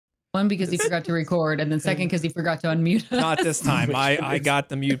One, because he forgot to record, and then second, because he forgot to unmute us. Not this time. I got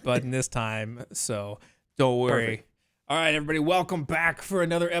the mute button this time, so don't worry. Perfect. All right, everybody, welcome back for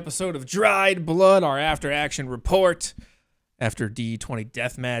another episode of Dried Blood, our after-action report after D20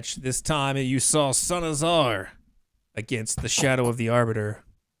 Deathmatch. This time, you saw Sunozar against the Shadow of the Arbiter,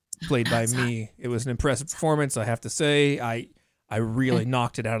 played by me. It was an impressive performance, I have to say. I really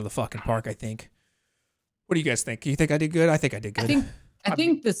knocked it out of the fucking park, I think. What do you guys think? You think I did good? I think I did good. I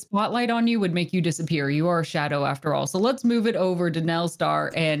think the spotlight on you would make you disappear. You are a shadow after all. So let's move it over to Nelstar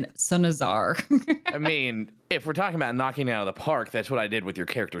and Sunozar. I mean, if we're talking about knocking it out of the park, that's what I did with your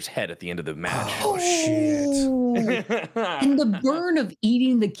character's head at the end of the match. Oh, shit. And the burn of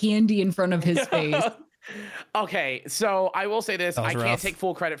eating the candy in front of his face. Okay, so I will say this. I can't rough. take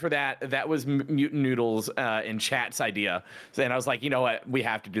full credit for that. That was Mutant Noodles in chat's idea. And I was like, you know what? We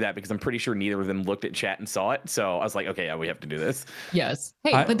have to do that because I'm pretty sure neither of them looked at chat and saw it. So I was like, okay, yeah, we have to do this. Yes.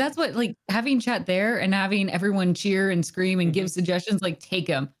 Hey, but that's what, like, having chat there and having everyone cheer and scream and give suggestions, like, take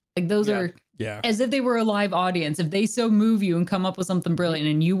them. Like, those are as if they were a live audience. If they so move you and come up with something brilliant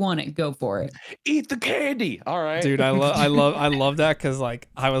and you want it, go for it. Eat the candy. All right. Dude, I love that because, like,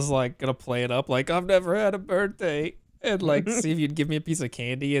 I was, like, going to play it up like, I've never had a birthday. And, like, see if you'd give me a piece of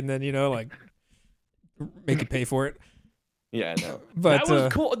candy and then, you know, like, make you pay for it. Yeah, I know. But that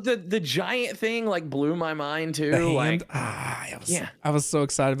was cool. The giant thing, like, blew my mind, too. I was so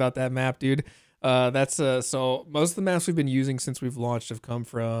excited about that map, dude. So most of the maps we've been using since we've launched have come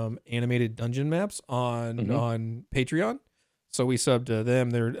from animated dungeon maps on Patreon. So we subbed to them.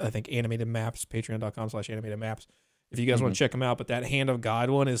 They're, I think, animated maps, patreon.com/animated maps. If you guys want to check them out, but that Hand of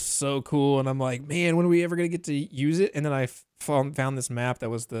God one is so cool. And I'm like, man, when are we ever going to get to use it? And then I found this map that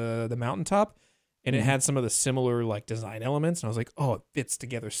was the mountaintop, and it had some of the similar, like, design elements. And I was like, oh, it fits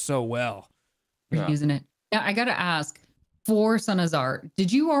together so well. You're using it. Yeah, I got to ask, for Sunozar,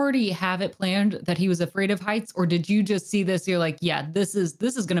 did you already have it planned that he was afraid of heights, or did you just see this? You're like, yeah, this is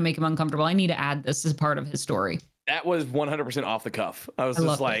going to make him uncomfortable. I need to add this as part of his story. That was 100% off the cuff. I was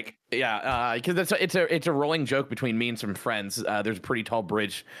just like, because it's a rolling joke between me and some friends. There's a pretty tall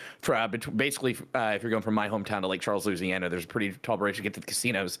bridge basically, if you're going from my hometown to Lake Charles, Louisiana, there's a pretty tall bridge to get to the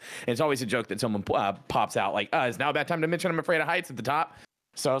casinos. And it's always a joke that someone pops out like, it's now about time to mention I'm afraid of heights at the top.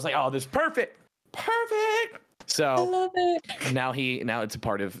 So I was like, oh, this is perfect. So I love it. Now it's a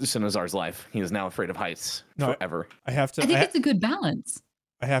part of Sunozar's life. He is now afraid of heights forever. I think it's a good balance.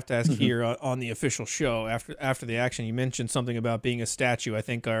 I have to ask here on the official show after the action. You mentioned something about being a statue. I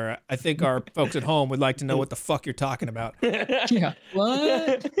think our folks at home would like to know what the fuck you're talking about. Yeah.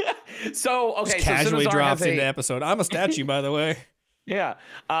 What? So okay, just casually Sunozar drops into the episode. I'm a statue, by the way. Yeah.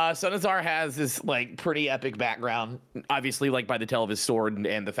 Sunozar has this, like, pretty epic background, obviously, like, by the tale of his sword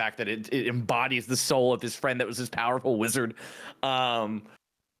and the fact that it embodies the soul of his friend that was this powerful wizard. So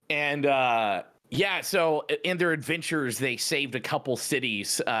in their adventures, they saved a couple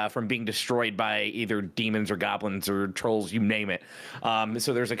cities from being destroyed by either demons or goblins or trolls, you name it.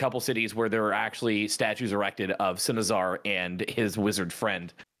 So there's a couple cities where there are actually statues erected of Sunozar and his wizard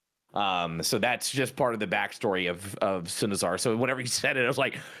friend. So that's just part of the backstory of Sunozar. So whenever he said it, I was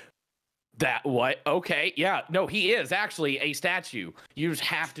like, that what? Okay, yeah. No, he is actually a statue. You just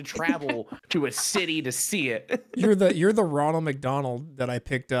have to travel to a city to see it. You're the Ronald McDonald that I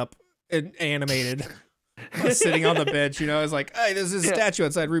picked up and animated. Sitting on the bench, you know, I was like, hey, there's a statue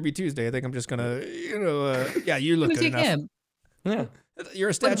outside Ruby Tuesday. I think I'm just gonna, you look good enough. Yeah. You're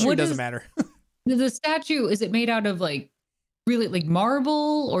a statue, it doesn't matter. The statue, is it made out of, like, really, like,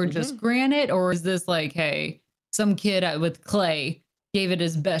 marble or just granite, or is this like, hey, some kid with clay gave it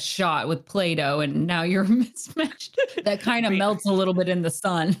his best shot with Play-Doh and now you're mismatched? That kind of melts a little bit in the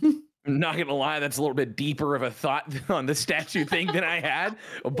sun. I'm not gonna lie, that's a little bit deeper of a thought on the statue thing than I had.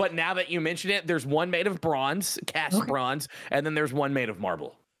 But now that you mention it, there's one made of bronze, cast bronze, and then there's one made of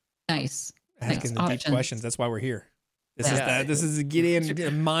marble. Nice. Asking the deep questions. That's why we're here. This is get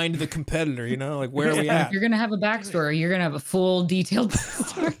in, mind the competitor, you know, like, where are we at? If you're gonna have a backstory, you're gonna have a full detailed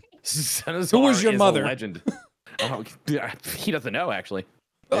story. Sunozar Who was your mother? Legend. He doesn't know, actually.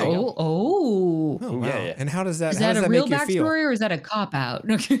 Oh, wow. Yeah. And how does that? Is that a real backstory or is that a cop out?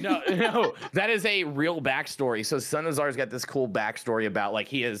 No, that is a real backstory. So Sunozar's got this cool backstory about, like,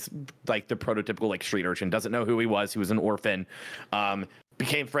 he is like the prototypical, like, street urchin. Doesn't know who he was. He was an orphan.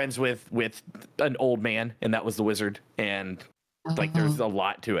 Became friends with an old man, and that was the wizard. And like, there's a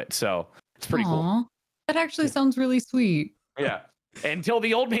lot to it. So it's pretty cool. That actually sounds really sweet. Yeah. Until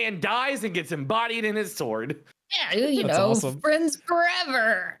the old man dies and gets embodied in his sword. Yeah, you know, awesome. Friends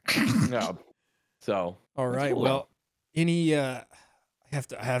forever. No. So. All right. Cool. Well, I have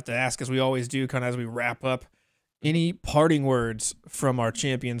to ask, as we always do, kind of as we wrap up, Any parting words from our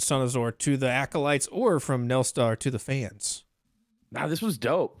champion Sunozar to the acolytes, or from Nelstar to the fans? Nah, this was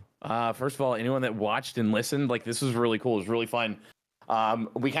dope. First of all, anyone that watched and listened, like, this was really cool. It was really fun.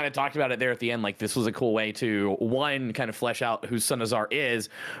 We kind of talked about it there at the end. Like, this was a cool way to, one, kind of flesh out who Sunozar is,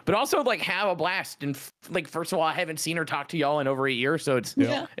 but also like have a blast. And like, first of all, I haven't seen her talk to y'all in over 8 years, so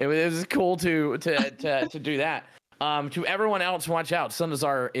it was cool to do that. To everyone else, watch out.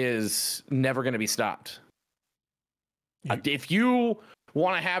 Sunozar is never going to be stopped. Yeah. If you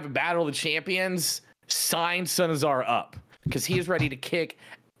want to have a battle of the champions, sign Sunozar up, because he is ready to kick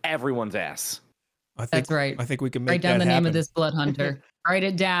everyone's ass. That's right. I think we can make write down that the happen. name of this blood hunter. Write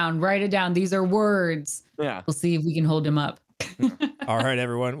it down. Write it down. These are words. Yeah. We'll see if we can hold him up. All right,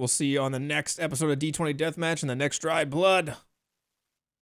 everyone. We'll see you on the next episode of D20 Deathmatch and the next Dry Blood.